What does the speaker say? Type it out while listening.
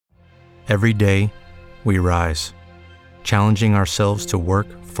Every day, we rise, challenging ourselves to work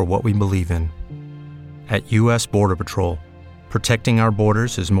for what we believe in. At U.S. Border Patrol, protecting our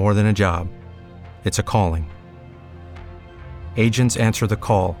borders is more than a job. It's a calling. Agents answer the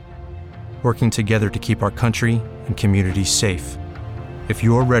call, working together to keep our country and communities safe. If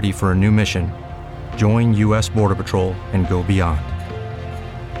you're ready for a new mission, join U.S. Border Patrol and go beyond.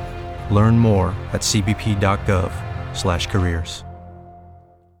 Learn more at cbp.gov/careers.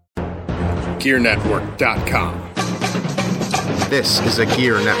 GearNetwork.com. This is a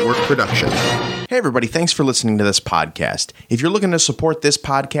Gear Network production. Hey everybody, thanks for listening to this podcast. If you're looking to support this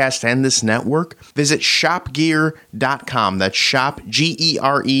podcast and this network, visit shopgear.com. That's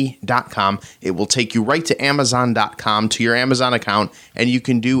shopgere.com. It will take you right to amazon.com, to your Amazon account, and you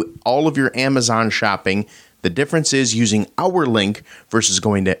can do all of your Amazon shopping. The difference is using our link versus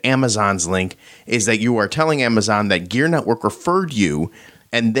going to Amazon's link is that you are telling Amazon that Gear Network referred you,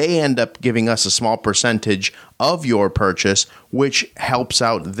 and they end up giving us a small percentage of your purchase, which helps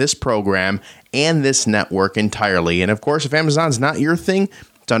out this program and this network entirely. And of course, if Amazon's not your thing,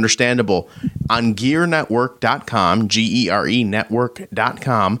 it's understandable. On GearNetwork.com, G-E-R-E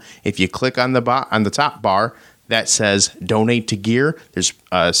network.com, if you click on the top bar that says donate to Gear, there's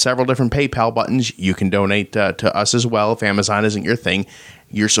several different PayPal buttons. You can donate to us as well if Amazon isn't your thing.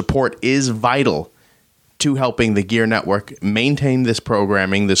 Your support is vital to helping the Gear Network maintain this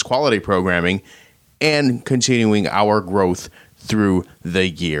programming, this quality programming, and continuing our growth through the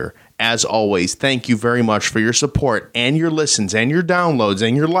year. As always, thank you very much for your support and your listens and your downloads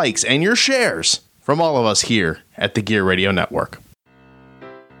and your likes and your shares from all of us here at the Gear Radio Network.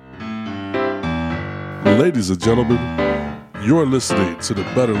 Ladies and gentlemen, you're listening to the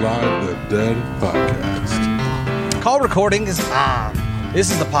Better Live Than Dead podcast. Call recording is on. This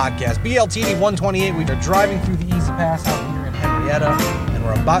is the podcast, BLTD 128. We are driving through the Easy Pass out here in Henrietta, and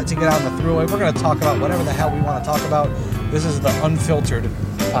we're about to get on the thruway. We're going to talk about whatever the hell we want to talk about. This is the Unfiltered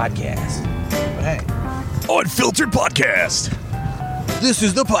podcast. But hey. Unfiltered podcast. This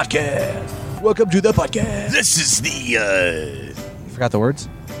is the podcast. Welcome to the podcast. This is the, You forgot the words?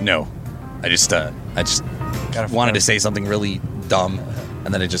 No. I just wanted to say something really dumb,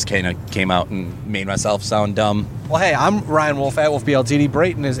 and then it just kind of came out and made myself sound dumb. Well, hey, I'm Ryan Wolf at Wolf BLTD.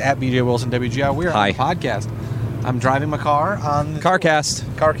 Brayton is at BJ Wilson WGR. We're on Hi. the podcast. I'm driving my car on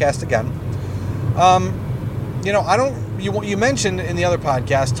CarCast again. You mentioned in the other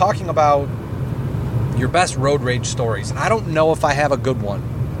podcast talking about your best road rage stories, and I don't know if I have a good one.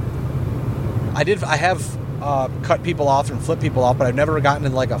 I have cut people off and flipped people off, but I've never gotten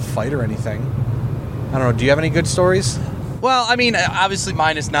in like a fight or anything. I don't know. Do you have any good stories? Well, I mean, obviously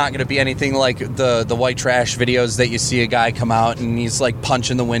mine is not going to be anything like the white trash videos that you see a guy come out and he's like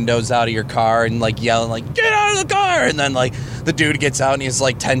punching the windows out of your car and like yelling like, get out of the car! And then like the dude gets out and he's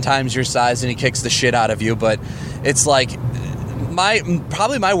like 10 times your size and he kicks the shit out of you. But it's like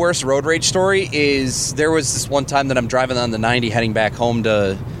probably my worst road rage story is there was this one time that I'm driving on the 90 heading back home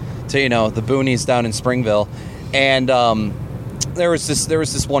to the boonies down in Springville, and there was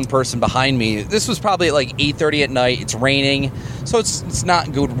this one person behind me. This was probably at like 8:30 at night. It's raining, so it's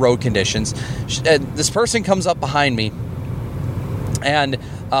not good road conditions. This person comes up behind me, and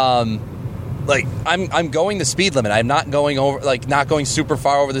like I'm going the speed limit. I'm not going not going super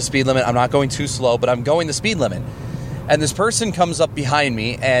far over the speed limit. I'm not going too slow, but I'm going the speed limit. And this person comes up behind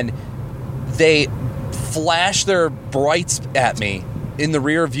me, and they flash their brights at me in the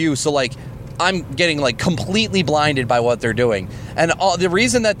rear view. So like I'm getting like completely blinded by what they're doing. And the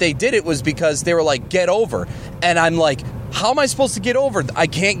reason that they did it was because they were like, get over. And I'm like, how am I supposed to get over? I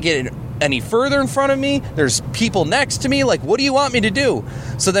can't get any further in front of me. There's people next to me. Like, what do you want me to do?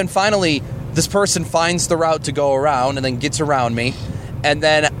 So then finally this person finds the route to go around and then gets around me. And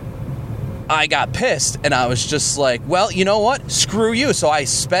then I got pissed and I was just like, well, you know what? Screw you. So I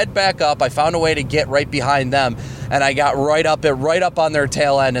sped back up. I found a way to get right behind them, and I got right up on their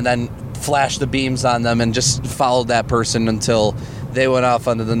tail end and then flashed the beams on them and just followed that person until they went off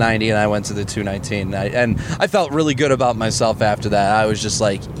onto the 90 and I went to the 219. And I felt really good about myself after that. I was just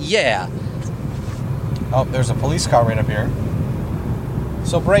like, yeah. Oh, there's a police car right up here.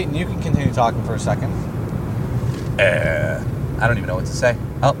 So Brayton, you can continue talking for a second. I don't even know what to say.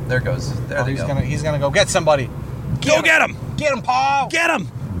 Oh, there it goes. He's gonna go get somebody. Go get him! Get him, Paul! Get him!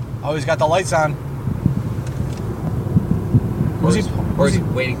 Oh, he's got the lights on. Or is he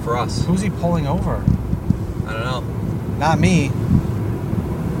waiting for us? Who's he pulling over? I don't know. Not me.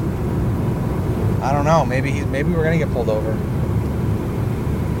 I don't know. Maybe we're gonna get pulled over.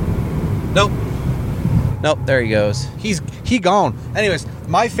 Nope. There he goes. He gone. Anyways,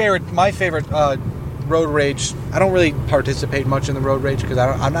 my favorite road rage. I don't really participate much in the road rage because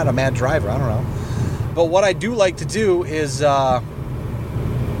I'm not a mad driver. I don't know. But what I do like to do is I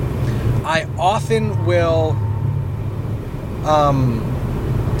often will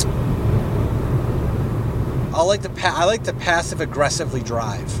I like to passive aggressively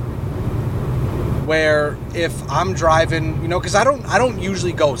drive. Where if I'm driving, because I don't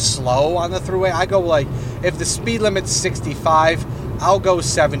usually go slow on the throughway. I go like, if the speed limit's 65, I'll go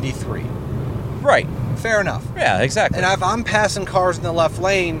 73. Right. Fair enough. Yeah, exactly. And if I'm passing cars in the left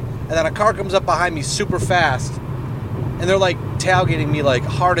lane, and then a car comes up behind me super fast, and they're like tailgating me like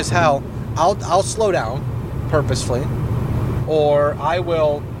hard as hell, I'll slow down purposefully, or I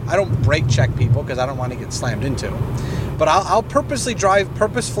don't brake check people because I don't want to get slammed into. But I'll purposefully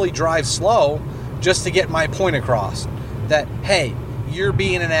drive slow just to get my point across. That, hey, you're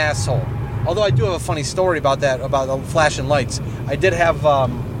being an asshole. Although I do have a funny story about that, about the flashing lights. I did have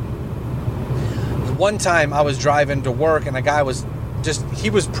one time I was driving to work and a guy was he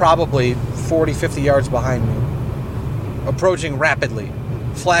was probably 40, 50 yards behind me, approaching rapidly,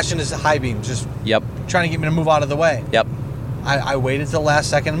 flashing his high beams, just trying to get me to move out of the way. Yep. I waited till the last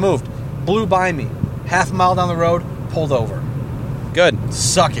second and moved. Blew by me. Half a mile down the road, pulled over. Good.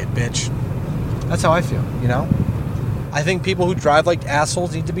 Suck it, bitch. That's how I feel, I think people who drive like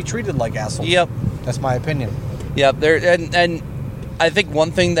assholes need to be treated like assholes. Yep. That's my opinion. Yep. And I think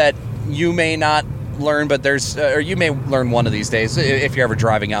one thing that you may not learn, but or you may learn one of these days if you're ever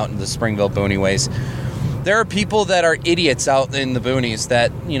driving out in the Springville boony ways. There are people that are idiots out in the boonies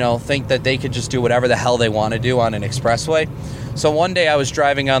that, think that they could just do whatever the hell they want to do on an expressway. So one day I was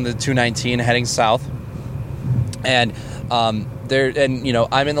driving on the 219 heading south, and I'm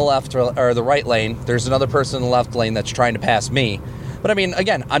in the left or the right lane. There's another person in the left lane that's trying to pass me. But I mean,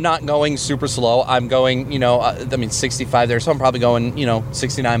 again, I'm not going super slow. I'm going, 65 there, so I'm probably going,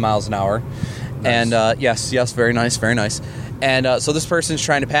 69 miles an hour. Nice. And yes, very nice, very nice. And so this person's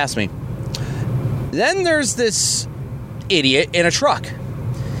trying to pass me. Then there's this idiot in a truck.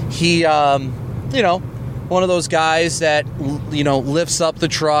 He, one of those guys that, lifts up the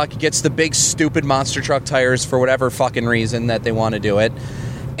truck, gets the big stupid monster truck tires for whatever fucking reason that they want to do it.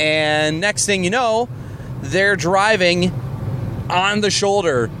 And next thing you know, they're driving on the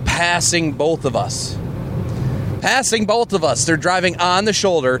shoulder, passing both of us. They're driving on the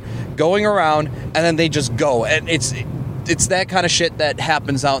shoulder, going around, and then they just go. And it's that kind of shit that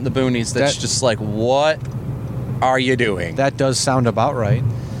happens out in the boonies that's just like, what are you doing? That does sound about right.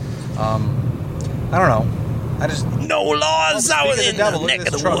 I don't know. No laws out in the neck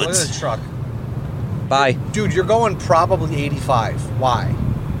of the woods. Look at this truck. Bye. Dude, you're going probably 85. Why?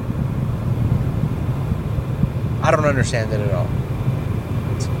 I don't understand that at all.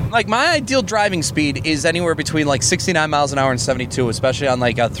 Like, my ideal driving speed is anywhere between, 69 miles an hour and 72, especially on, a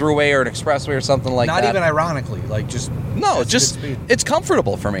throughway or an expressway or something like that. Not even ironically. It's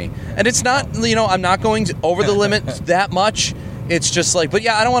comfortable for me. And it's not, I'm not going over the limit that much. It's just but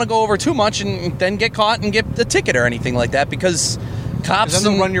yeah, I don't want to go over too much and then get caught and get the ticket or anything like that because cops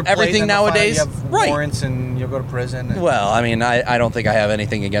and run your plate, everything nowadays. You have warrants and you'll go to prison. Well, I mean, I don't think I have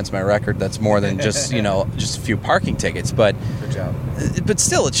anything against my record that's more than just, just a few parking tickets. But good job. But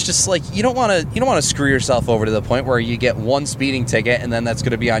still, it's just you don't want to screw yourself over to the point where you get one speeding ticket and then that's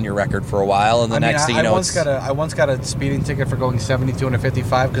going to be on your record for a while, and the next thing you know, I once got a speeding ticket for going 72 and a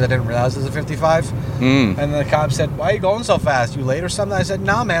 55 because I didn't realize it was a 55. And the cop said, "Why are you going so fast? You late or something?" I said,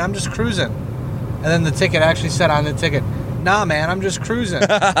 "Nah, man, I'm just cruising." And then the ticket actually said on the ticket, "Nah, man, I'm just cruising."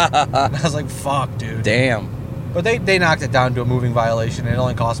 And I was like, "Fuck, dude." Damn. But they knocked it down to a moving violation. It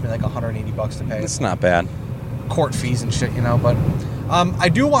only cost me $180 to pay. It's not bad. Court fees and shit, But I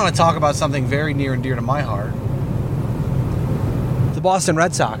do want to talk about something very near and dear to my heart. The Boston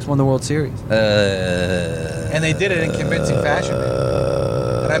Red Sox won the World Series. And they did it in convincing fashion.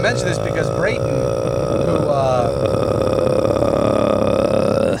 And I mention this because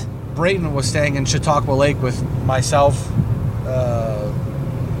Brayton was staying in Chautauqua Lake with myself,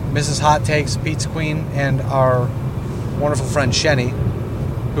 Mrs. Hot Takes, Pizza Queen, and our wonderful friend Shenny,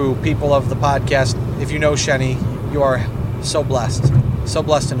 who people of the podcast, if you know Shenny, you are so blessed. So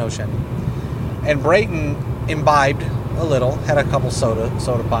blessed to know Shenny. And Brayton imbibed a little, had a couple soda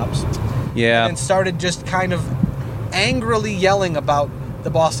pops. Yeah. And started just kind of angrily yelling about the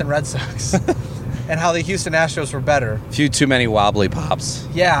Boston Red Sox and how the Houston Astros were better. A few too many wobbly pops.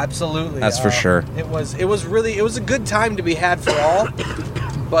 Yeah, absolutely. That's for sure. It was a good time to be had for all.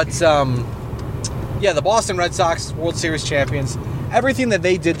 But yeah, the Boston Red Sox, World Series champions. Everything that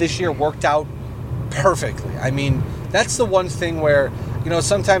they did this year worked out perfectly. I mean, that's the one thing where,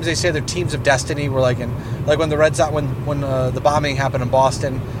 sometimes they say they're teams of destiny. We're when the Red Sox, when the bombing happened in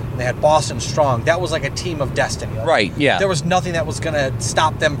Boston, They had Boston Strong. That was like a team of destiny. Like, Right, yeah. There was nothing that was going to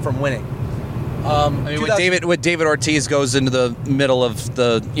stop them from winning. I mean, when David Ortiz goes into the middle of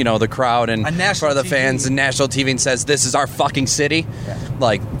the crowd and in front of the fans and national TV and says, "This is our fucking city,"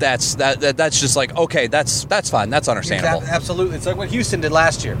 like that's just like, okay, that's fine, that's understandable. Absolutely, it's like what Houston did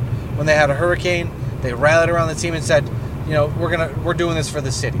last year when they had a hurricane. They rallied around the team and said, we're doing this for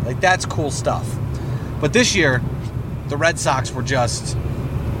the city. Like, that's cool stuff. But this year, the Red Sox were just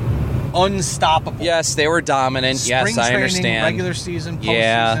unstoppable. Yes, they were dominant. Spring I training, understand. Regular season,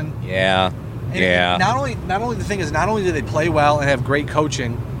 postseason. Yeah. Not only the thing is, not only did they play well and have great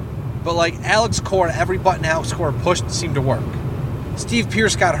coaching, but like Alex Cora, every button Alex Cora pushed seemed to work. Steve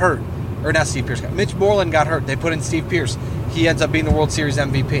Pearce got hurt, or not Steve Pearce. Mitch Moreland got hurt. They put in Steve Pearce. He ends up being the World Series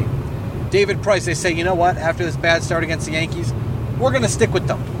MVP. David Price. They say, you know what? After this bad start against the Yankees, we're going to stick with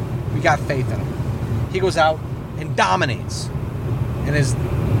them. We got faith in him. He goes out and dominates, and is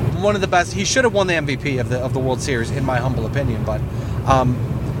one of the best. He should have won the MVP of the World Series, in my humble opinion, but.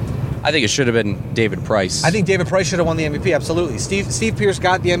 I think it should have been David Price. I think David Price should have won the MVP, absolutely. Steve Pearce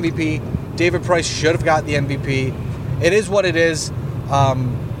got the MVP. David Price should have got the MVP. It is what it is.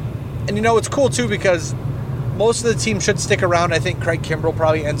 And, it's cool, too, because most of the team should stick around. I think Craig Kimbrell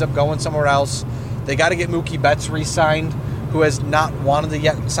probably ends up going somewhere else. They got to get Mookie Betts re-signed, who has not wanted to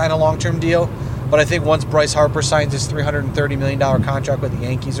yet sign a long-term deal. But I think once Bryce Harper signs his $330 million contract with the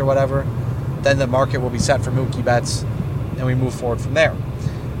Yankees or whatever, then the market will be set for Mookie Betts, and we move forward from there.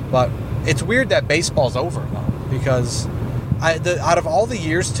 But it's weird that baseball's over, though, because out of all the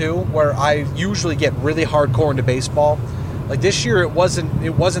years, too, where I usually get really hardcore into baseball, like this year it wasn't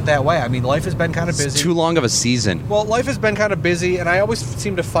that way. I mean, life has been kind of busy. It's too long of a season. Well, life has been kind of busy, and I always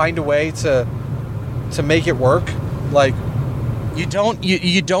seem to find a way to make it work. Like, you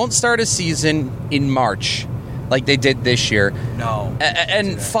don't start a season in March like they did this year. No.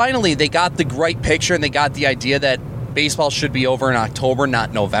 And finally, they got the right picture, and they got the idea that baseball should be over in October,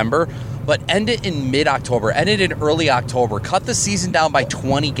 not November, but end it in mid-October, end it in early October, cut the season down by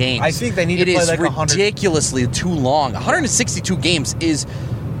 20 games. I think they need to play like 100. It is ridiculously too long. 162 games is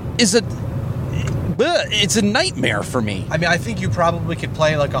a nightmare for me. I mean, I think you probably could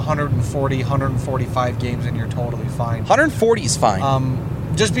play like 140, 145 games and you're totally fine. 140 is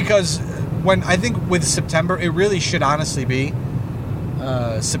fine. Just because I think with September, it really should honestly be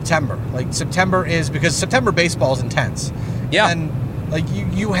September. Like, September is, because September baseball is intense. Yeah. And like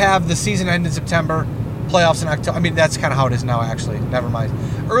you have the season end in September, playoffs in October. I mean, that's kind of how it is now, actually. Never mind.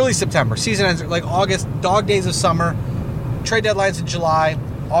 Early September, season ends like August, dog days of summer, trade deadlines in July.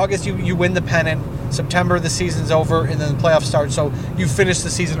 August, you win the pennant. September, the season's over, and then the playoffs start. So you finish the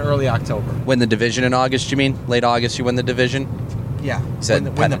season early October. Win the division in August, you mean? Late August, you win the division? Yeah. Win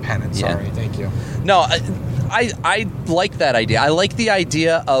the pennant. Sorry. Yeah. Thank you. No, I like that idea. I like the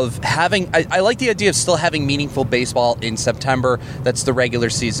idea of having. I like the idea of still having meaningful baseball in September. That's the regular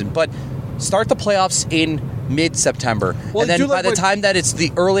season, but start the playoffs in mid-September, and then by the time that it's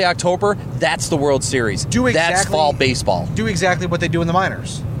the early October, that's the World Series. That's fall baseball. Do exactly what they do in the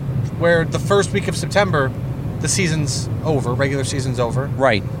minors, where the first week of September, the season's over, regular season's over,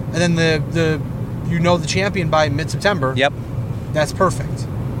 right, and then the champion by mid-September. Yep, that's perfect.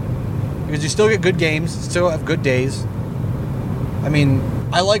 Because you still get good games, still have good days. I mean,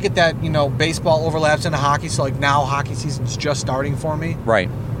 I like it that, baseball overlaps into hockey, so like now hockey season's just starting for me. Right.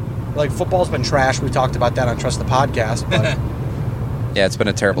 Like, football's been trash. We talked about that on Trust the Podcast, but yeah, it's been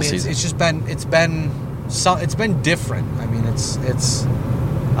a terrible season. It's just been it's been different. I mean, it's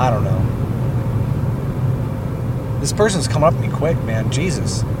I don't know. This person's coming up to me quick, man.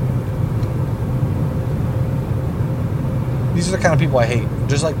 Jesus. These are the kind of people I hate.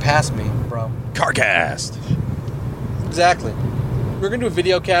 Just like pass me, bro. CarCast. Exactly. We're gonna do a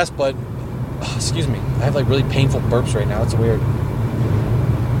video cast, but excuse me, I have like really painful burps right now. It's weird.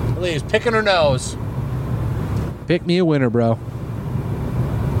 Please, picking her nose. Pick me a winner, bro.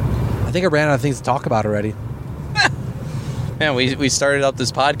 I think I ran out of things to talk about already. Man, we started up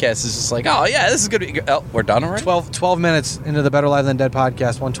this podcast. It's just like, oh yeah, this is good. Oh, we're done already. 12 minutes into the Better Live Than Dead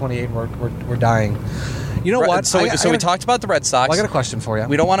podcast. 128. We're dying. You know what? So we talked about the Red Sox. Well, I got a question for you.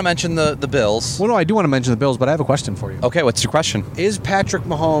 We don't want to mention the Bills. Well, no, I do want to mention the Bills, but I have a question for you. Okay, what's your question? Is Patrick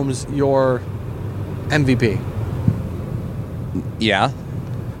Mahomes your MVP? Yeah.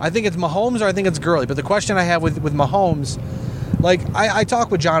 I think it's Mahomes or I think it's Gurley. But the question I have with Mahomes, like, I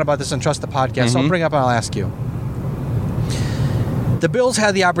talked with John about this on Trust the Podcast, so I'll bring it up and I'll ask you. The Bills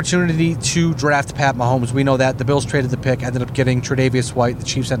had the opportunity to draft Pat Mahomes. We know that. The Bills traded the pick, ended up getting Tre'Davious White. The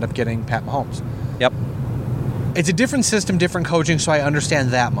Chiefs ended up getting Pat Mahomes. Yep. It's a different system, different coaching, so I understand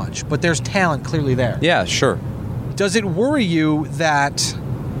that much. But there's talent clearly there. Yeah, sure. Does it worry you that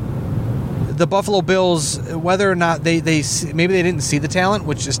the Buffalo Bills, whether or not maybe they didn't see the talent,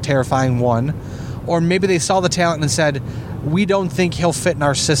 which is terrifying, one, or maybe they saw the talent and said, we don't think he'll fit in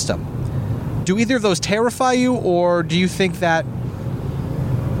our system. Do either of those terrify you, or do you think that...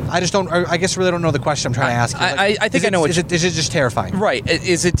 I guess really don't know the question I'm trying to ask you. I think I know what... Is it just terrifying? Right.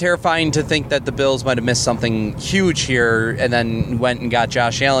 Is it terrifying to think that the Bills might have missed something huge here and then went and got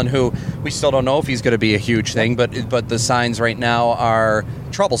Josh Allen, who we still don't know if he's going to be a huge thing, but the signs right now are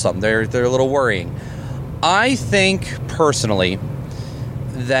troublesome. They're a little worrying. I think, personally,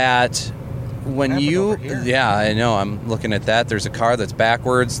 that when you... Yeah, I know. I'm looking at that. There's a car that's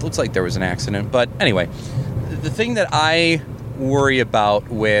backwards. Looks like there was an accident. But anyway, the thing that I worry about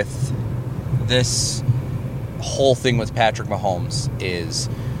with this whole thing with Patrick Mahomes is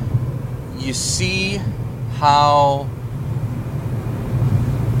you see how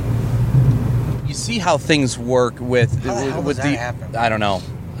things work with that happen? I don't know.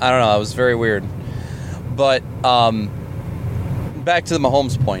 It was very weird. But back to the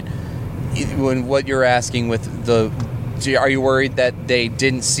Mahomes point. When what you're asking with are you worried that they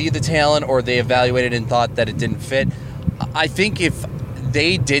didn't see the talent or they evaluated and thought that it didn't fit? I think if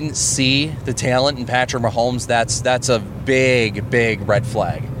they didn't see the talent in Patrick Mahomes, that's a big, big red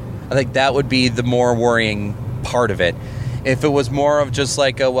flag. I think that would be the more worrying part of it. If it was more of just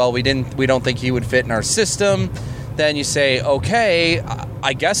like, we don't think he would fit in our system, then you say, okay,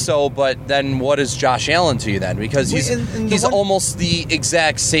 I guess so, but then what is Josh Allen to you then? Because he's almost the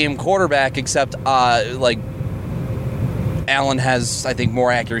exact same quarterback, except Allen has, I think,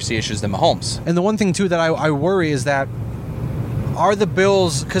 more accuracy issues than Mahomes. And the one thing, too, that I worry is that are the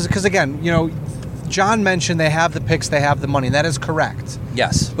Bills... Because again, John mentioned they have the picks, they have the money. That is correct.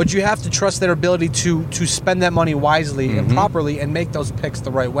 Yes. But you have to trust their ability to spend that money wisely and properly and make those picks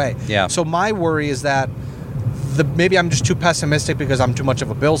the right way. Yeah. So my worry is that maybe I'm just too pessimistic because I'm too much of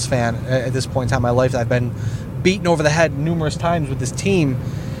a Bills fan at this point in time in my life. I've been beaten over the head numerous times with this team,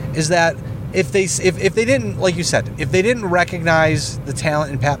 is that if they didn't, like you said, if they didn't recognize the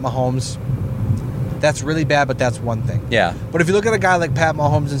talent in Pat Mahomes, that's really bad, but that's one thing. Yeah. But if you look at a guy like Pat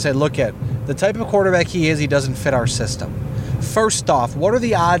Mahomes and say, look at the type of quarterback he is, he doesn't fit our system. First off, what are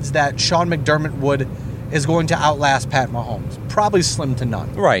the odds that Sean McDermott is going to outlast Pat Mahomes? Probably slim to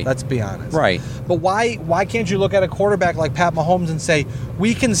none. Right. Let's be honest. Right. But why can't you look at a quarterback like Pat Mahomes and say,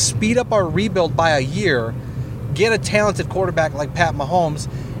 we can speed up our rebuild by a year, get a talented quarterback like Pat Mahomes.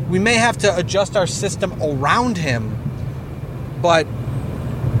 We may have to adjust our system around him, but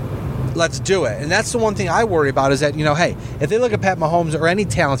let's do it. And that's the one thing I worry about is that, hey, if they look at Pat Mahomes or any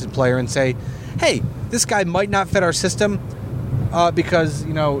talented player and say, hey, this guy might not fit our system because,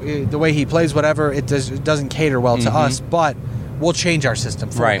 the way he plays, whatever, it doesn't cater well to us, but we'll change our system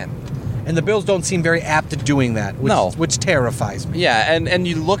for him. And the Bills don't seem very apt at doing that, which terrifies me. Yeah, and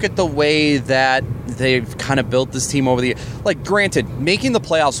you look at the way that they've kind of built this team over the years. Like, granted, making the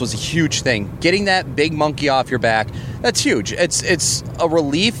playoffs was a huge thing. Getting that big monkey off your back, that's huge. It's a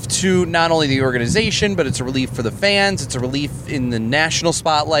relief to not only the organization, but it's a relief for the fans. It's a relief in the national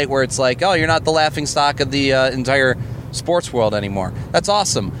spotlight where it's like, oh, you're not the laughingstock of the entire sports world anymore. That's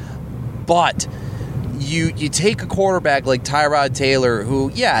awesome. But you take a quarterback like Tyrod Taylor, who,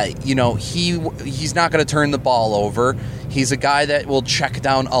 he's not going to turn the ball over. He's a guy that will check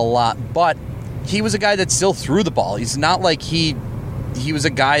down a lot, but he was a guy that still threw the ball. He's not like he was a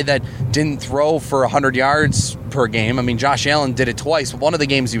guy that didn't throw for 100 yards per game. I mean, Josh Allen did it twice. One of the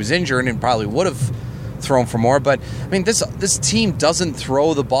games he was injured and probably would have thrown for more. But, I mean, this team doesn't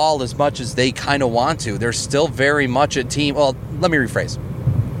throw the ball as much as they kind of want to. They're still very much a team. Well, let me rephrase.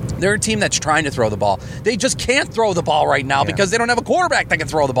 They're a team that's trying to throw the ball. They just can't throw the ball right now because they don't have a quarterback that can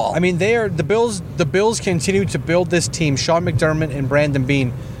throw the ball. I mean, the Bills continue to build this team. Sean McDermott and Brandon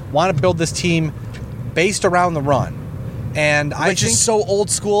Beane want to build this team based around the run. And I think is so old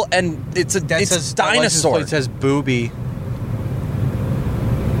school, and it's a dinosaur. It says Booby.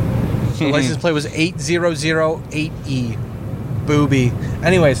 The license plate was 8008E. Booby.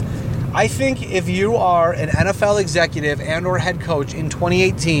 Anyways, I think if you are an NFL executive and or head coach in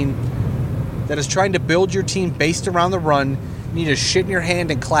 2018 that is trying to build your team based around the run, you need to shit in your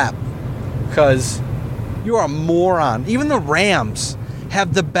hand and clap. Because you are a moron. Even the Rams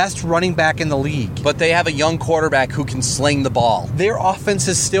have the best running back in the league. But they have a young quarterback who can sling the ball. Their offense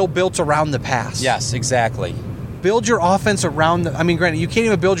is still built around the pass. Yes, exactly. Build your offense around granted, you can't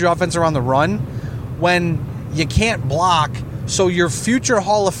even build your offense around the run when you can't block. So your future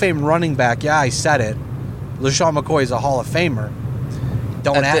Hall of Fame running back, I said it, LaShawn McCoy is a Hall of Famer.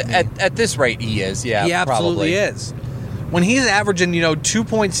 At this rate, he is, yeah. He absolutely is. When he's averaging,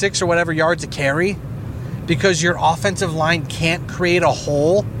 2.6 or whatever yards a carry, because your offensive line can't create a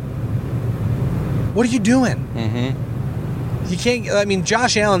hole, What are you doing? Mm-hmm. You can't. I mean,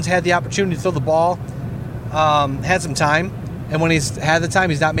 Josh Allen's had the opportunity to throw the ball, had some time, and when he's had the time,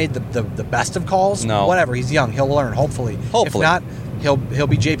 he's not made the best of calls. No. Whatever. He's young. He'll learn. Hopefully. If not, he'll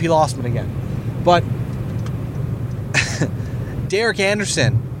be JP Lossman again. But Derek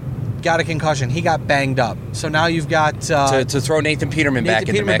Anderson got a concussion. He got banged up. So now you've got to throw Nathan Peterman back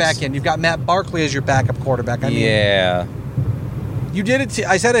in the mix. back in. You've got Matt Barkley as your backup quarterback. I mean, yeah. You did it.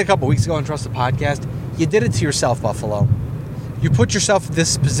 I said it a couple weeks ago on Trust the Podcast. You did it to yourself, Buffalo. You put yourself in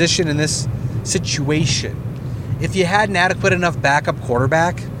this position, in this situation. If you had an adequate enough backup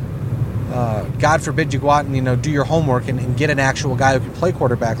quarterback, God forbid you go out and do your homework and get an actual guy who can play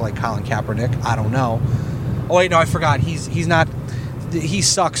quarterback like Colin Kaepernick. I don't know. Oh wait, no, I forgot. He's not. He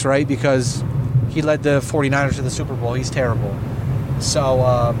sucks, right? Because he led the 49ers to the Super Bowl. He's terrible.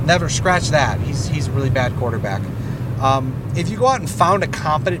 So never scratch that. He's a really bad quarterback. If you go out and found a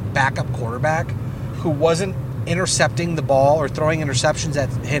competent backup quarterback who wasn't intercepting the ball or throwing interceptions at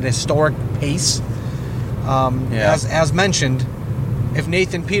an historic pace, as mentioned, if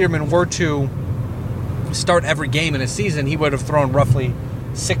Nathan Peterman were to start every game in a season, he would have thrown roughly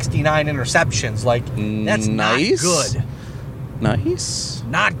 69 interceptions. Like, that's nice. Not good. Nice.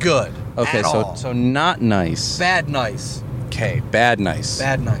 Not good. Okay, at all. so not nice. Bad nice. Okay, bad nice.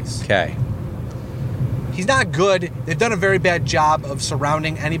 Bad nice. Okay. He's not good. They've done a very bad job of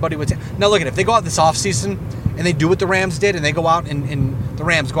surrounding anybody with... Now, look at it. If they go out this offseason and they do what the Rams did and they go out and the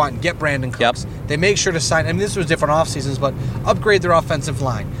Rams go out and get Brandon Cooks, they make sure to sign... I mean, this was different offseasons, but upgrade their offensive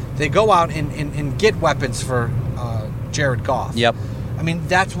line. They go out and get weapons for Jared Goff. Yep. I mean,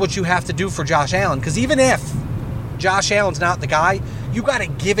 that's what you have to do for Josh Allen. Because even if Josh Allen's not the guy, you got to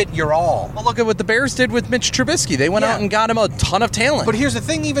give it your all. Well, look at what the Bears did with Mitch Trubisky. They went out and got him a ton of talent. But here's the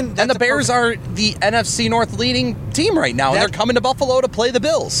thing, even... And the Bears are the NFC North leading team right now, and they're coming to Buffalo to play the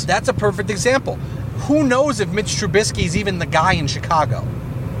Bills. That's a perfect example. Who knows if Mitch Trubisky's even the guy in Chicago?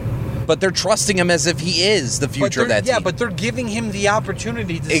 But they're trusting him as if he is the future of that team. Yeah, but they're giving him the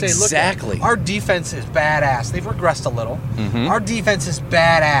opportunity to Exactly. say, look, our defense is badass. They've regressed a little. Mm-hmm. Our defense is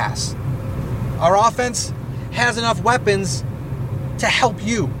badass. Our offense has enough weapons to help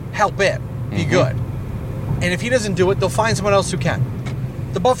you help it be good. And if he doesn't do it, they'll find someone else who can.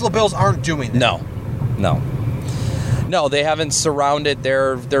 The Buffalo Bills aren't doing that. No, they haven't surrounded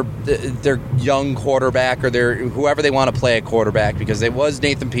their young quarterback or their whoever they want to play at quarterback, because it was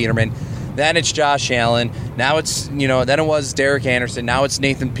Nathan Peterman, then it's Josh Allen, now it's then it was Derek Anderson, now it's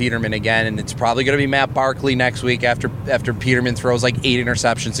Nathan Peterman again, and it's probably going to be Matt Barkley next week after Peterman throws like 8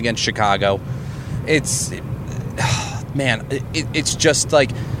 interceptions against Chicago. It's just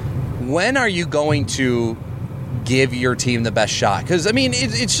like, when are you going to give your team the best shot? Because, I mean,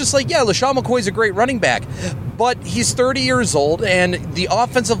 it's just like, yeah, LaShawn McCoy's a great running back, but he's 30 years old, and the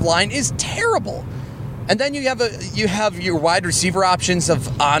offensive line is terrible. And then you have your wide receiver options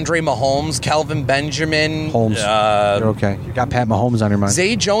of Andre Mahomes, Kelvin Benjamin. Holmes. You're okay. You got Pat Mahomes on your mind.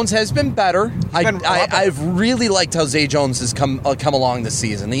 Zay Jones has been better. I've really liked how Zay Jones has come along this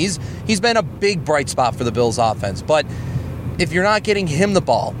season. He's been a big bright spot for the Bills' offense. But if you're not getting him the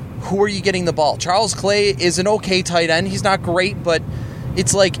ball, who are you getting the ball? Charles Clay is an okay tight end. He's not great, but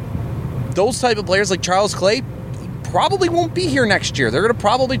it's like those type of players like Charles Clay probably won't be here next year. They're going to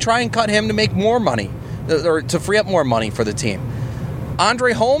probably try and cut him to make more money, or to free up more money for the team.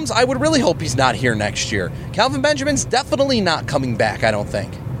 Andre Holmes, I would really hope he's not here next year. Kelvin Benjamin's definitely not coming back, I don't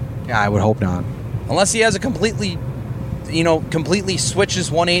think. Yeah, I would hope not. Unless he has a completely switches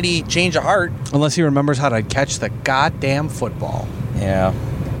 180 change of heart. Unless he remembers how to catch the goddamn football. Yeah.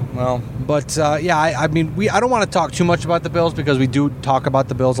 Well, but I mean, I don't want to talk too much about the Bills, because we do talk about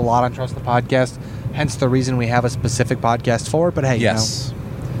the Bills a lot on Trust the Podcast. Hence the reason we have a specific podcast for it. But hey, yes.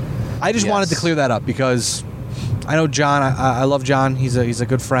 I just wanted to clear that up, because I know John. I love John. He's a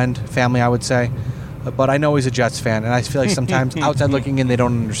good friend, family, I would say. But I know he's a Jets fan, and I feel like sometimes outside looking in, they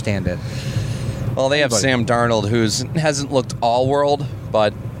don't understand it. Well, they have Sam Darnold, who hasn't looked all world,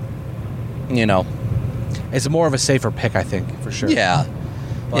 but it's more of a safer pick, I think, for sure. Yeah.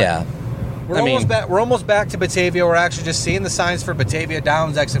 But yeah. We're almost back to Batavia. We're actually just seeing the signs for Batavia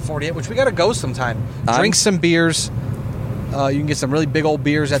Downs exit 48, which we got to go sometime. Drink some beers. You can get some really big old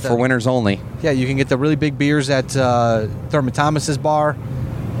beers for winners only. Yeah, you can get the really big beers at Thurman Thomas's bar.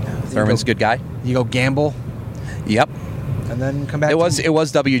 Thurman's a good guy. You go gamble. Yep. And then come back. It was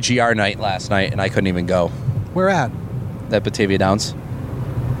WGR night last night, and I couldn't even go. Where at? At Batavia Downs.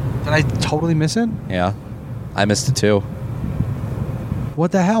 Did I totally miss it? Yeah, I missed it too.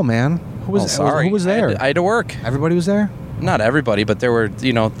 What the hell, man? Who was there? I had to work. Everybody was there? Not everybody, but there were,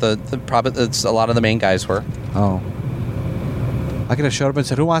 it's a lot of the main guys were. Oh. I could have showed up and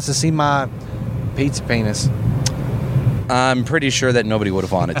said, who wants to see my pizza penis. I'm pretty sure that nobody would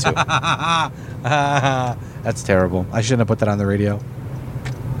have wanted to. That's terrible. I shouldn't have put that on the radio.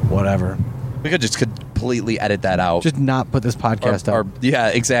 Whatever. We could just completely edit that out. Just not put this podcast up. Yeah,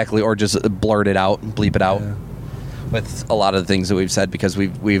 exactly. Or just blurt it out and bleep it out. Yeah. With a lot of the things that we've said, because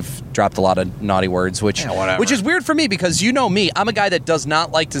we've dropped a lot of naughty words, which is weird for me, because you know me, I'm a guy that does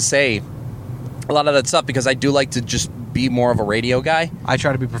not like to say a lot of that stuff, because I do like to just be more of a radio guy. I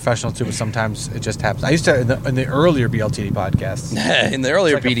try to be professional too, but sometimes it just happens. I used to in the earlier BLTD podcasts. In the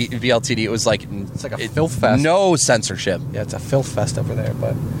earlier BLTD, it was like it's like a filth fest. No censorship. Yeah, it's a filth fest over there.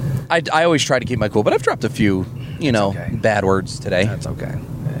 But I always try to keep my cool. But I've dropped a few, bad words today. That's okay.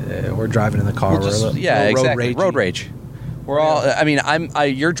 We're driving in the car. Exactly. Road rage. We're all. I mean,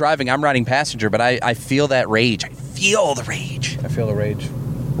 you're driving. I'm riding passenger, but I feel that rage. I feel the rage. I feel the rage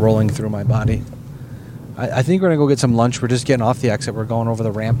rolling through my body. I think we're going to go get some lunch. We're just getting off the exit. We're going over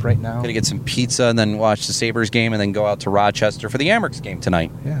the ramp right now. Going to get some pizza and then watch the Sabres game and then go out to Rochester for the Amherst game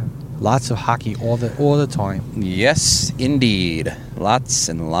tonight. Yeah. Lots of hockey all the time. Yes, indeed. Lots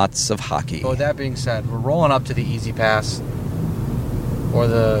and lots of hockey. So with that being said, we're rolling up to the Easy Pass or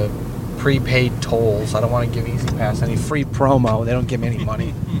the prepaid tolls. I don't want to give Easy Pass any free promo. They don't give me any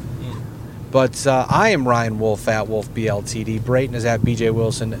money. But I am Ryan Wolf at Wolf BLTD. Brayton is at BJ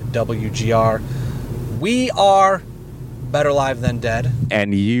Wilson WGR. We are Better Live Than Dead.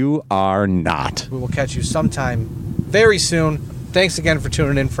 And you are not. We will catch you sometime very soon. Thanks again for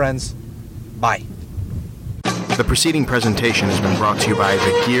tuning in, friends. Bye. The preceding presentation has been brought to you by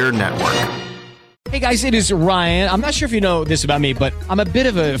the Gear Network. Hey guys, it is Ryan. I'm not sure if you know this about me, but I'm a bit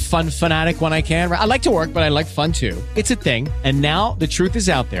of a fun fanatic when I can. I like to work, but I like fun too. It's a thing. And now the truth is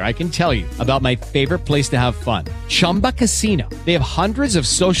out there. I can tell you about my favorite place to have fun. Chumba Casino. They have hundreds of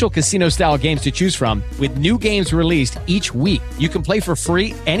social casino style games to choose from with new games released each week. You can play for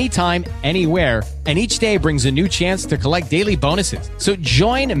free anytime, anywhere. And each day brings a new chance to collect daily bonuses. So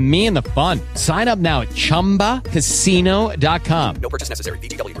join me in the fun. Sign up now at ChumbaCasino.com. No purchase necessary.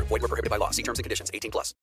 VGW Group. Void where prohibited by law. See terms and conditions. 18+.